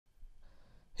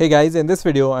Hey guys, in this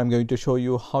video I'm going to show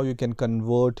you how you can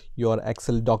convert your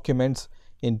Excel documents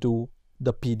into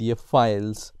the PDF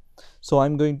files. So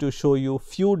I'm going to show you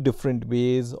few different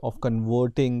ways of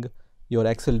converting your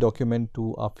Excel document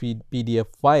to a PDF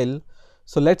file.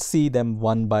 So let's see them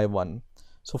one by one.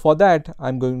 So for that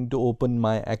I'm going to open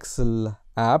my Excel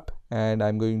app and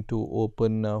I'm going to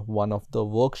open one of the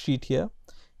worksheet here,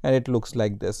 and it looks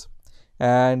like this.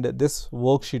 And this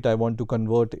worksheet I want to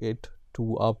convert it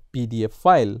to a PDF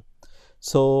file.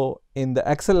 So in the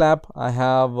Excel app I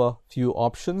have a few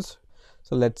options.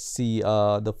 So let's see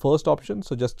the first option.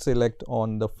 So just select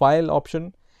on the file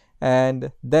option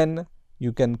and then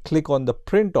you can click on the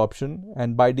print option,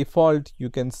 and by default you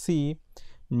can see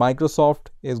Microsoft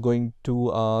is going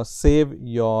to save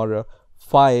your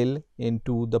file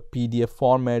into the PDF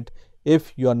format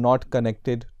if you are not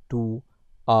connected to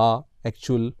a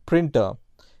actual printer.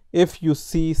 If you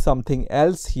see something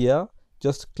else here,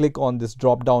 just click on this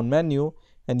drop down menu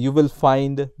and you will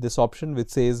find this option which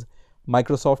says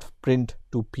Microsoft Print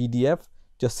to PDF.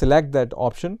 Just select that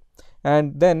option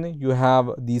and then you have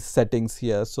these settings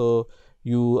here. So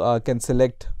you can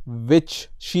select which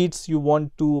sheets you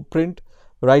want to print.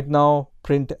 Right now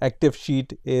print active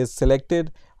sheet is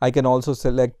selected. I can also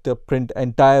select print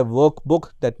entire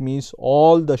workbook. That means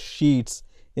all the sheets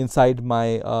inside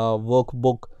my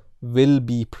workbook will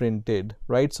be printed,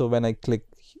 right? So when I click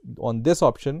on this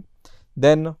option,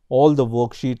 then all the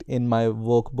worksheet in my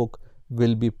workbook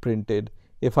will be printed.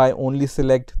 If I only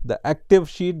select the active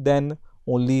sheet, then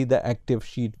only the active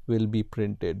sheet will be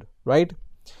printed, right?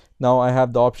 Now I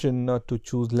have the option to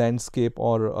choose landscape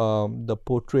or the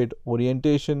portrait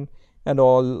orientation and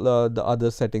all the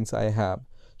other settings I have.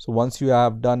 So once you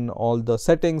have done all the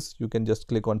settings, you can just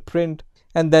click on print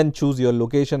and then choose your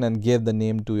location and give the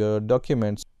name to your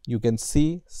documents. You can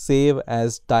see save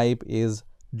as type is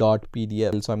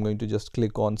 .pdf. So I'm going to just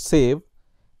click on save,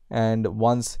 and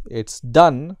once it's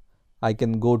done I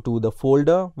can go to the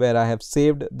folder where I have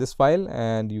saved this file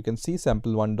and you can see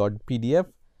sample1.pdf,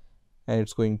 and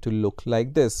it's going to look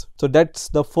like this. So that's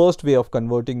the first way of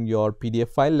converting your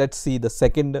PDF file. Let's see the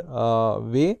second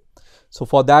way. So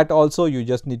for that also you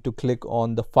just need to click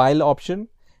on the file option,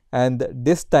 and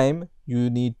this time you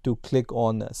need to click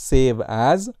on save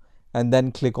as and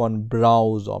then click on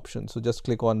browse option. So just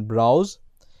click on browse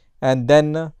and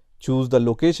then choose the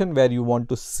location where you want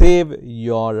to save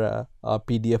your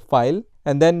PDF file,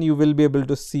 and then you will be able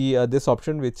to see this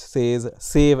option which says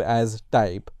save as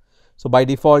type. So by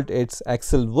default it's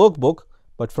Excel workbook,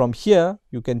 but from here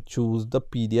you can choose the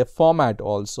PDF format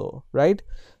also, right?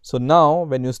 So now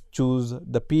when you choose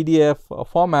the PDF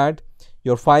format,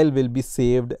 your file will be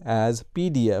saved as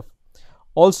PDF.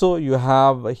 Also you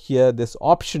have here this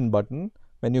option button.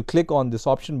 When you click on this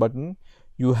option button,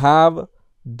 you have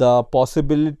the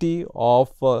possibility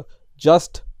of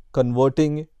just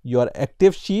converting your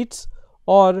active sheets,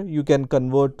 or you can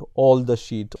convert all the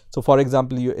sheets. So for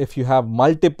example, if you have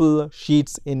multiple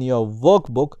sheets in your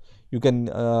workbook, you can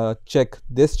check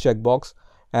this checkbox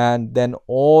and then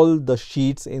all the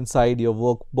sheets inside your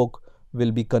workbook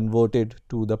will be converted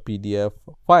to the PDF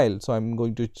file. So I'm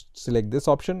going to select this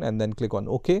option and then click on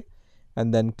OK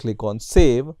and then click on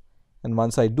save, and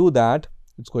once I do that,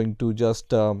 it's going to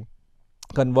just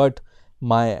convert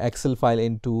my Excel file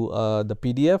into the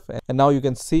PDF. And now you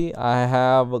can see I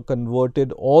have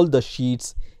converted all the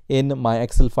sheets in my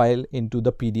Excel file into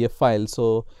the PDF file.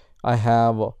 So I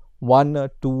have 1,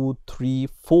 2, 3,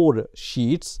 4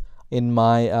 sheets in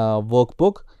my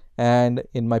workbook, and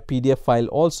in my PDF file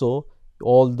also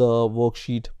all the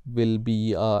worksheet will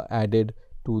be added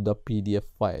to the PDF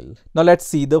file. Now let's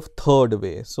see the third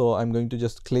way. So I'm going to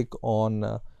just click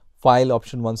on file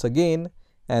option once again,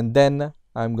 and then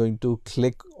I'm going to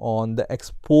click on the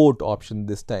export option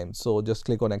this time. So just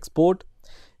click on export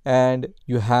and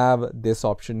you have this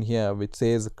option here which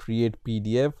says create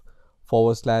PDF /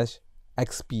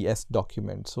 XPS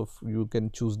document. So you can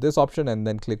choose this option and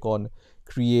then click on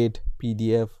create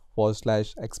PDF /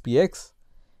 XPS,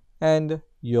 and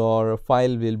your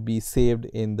file will be saved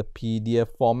in the PDF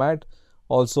format.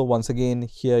 Also once again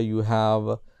here you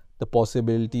have the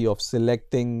possibility of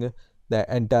selecting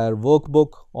the entire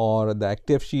workbook or the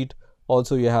active sheet.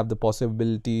 Also you have the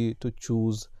possibility to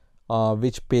choose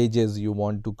which pages you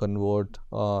want to convert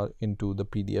into the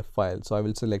PDF file. So I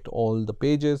will select all the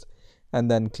pages and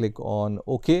then click on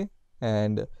OK,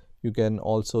 and you can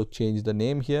also change the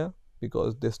name here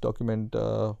because this document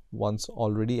once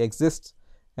already exists,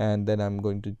 and then I'm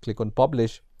going to click on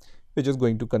publish, which is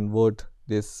going to convert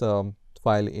this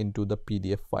file into the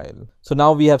PDF file. So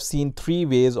now we have seen 3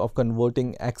 ways of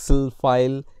converting Excel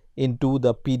file into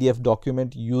the PDF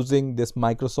document using this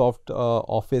Microsoft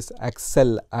Office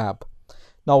Excel app.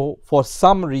 Now, for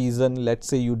some reason, let's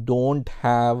say you don't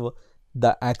have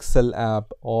the Excel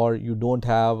app, or you don't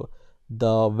have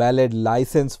the valid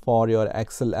license for your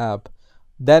Excel app,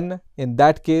 then in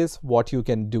that case, what you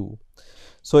can do.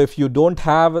 So if you don't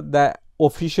have the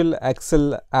official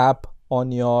Excel app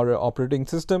on your operating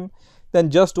system, then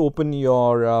just open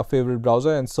your favorite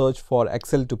browser and search for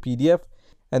Excel to PDF.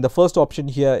 And the first option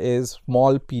here is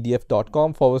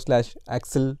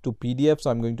smallpdf.com/Excel to PDF.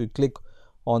 So I'm going to click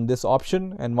on this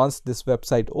option, and once this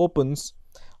website opens,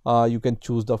 you can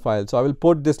choose the file. So I will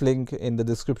put this link in the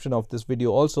description of this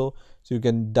video also, so you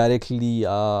can directly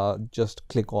just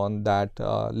click on that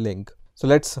link. So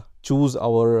let's choose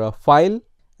our file,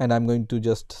 and I'm going to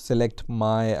just select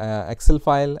my Excel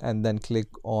file and then click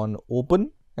on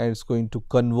open, and it's going to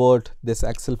convert this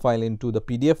Excel file into the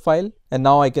PDF file. And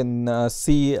now I can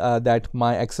see that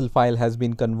my Excel file has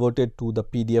been converted to the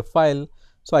PDF file.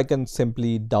 So I can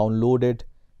simply download it,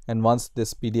 and once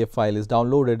this PDF file is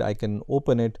downloaded, I can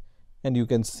open it, and you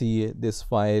can see this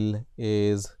file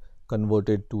is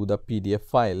converted to the PDF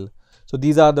file. So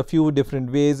these are the few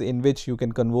different ways in which you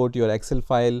can convert your Excel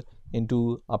file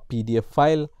into a PDF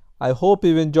file. I hope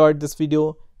you enjoyed this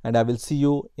video, and I will see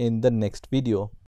you in the next video.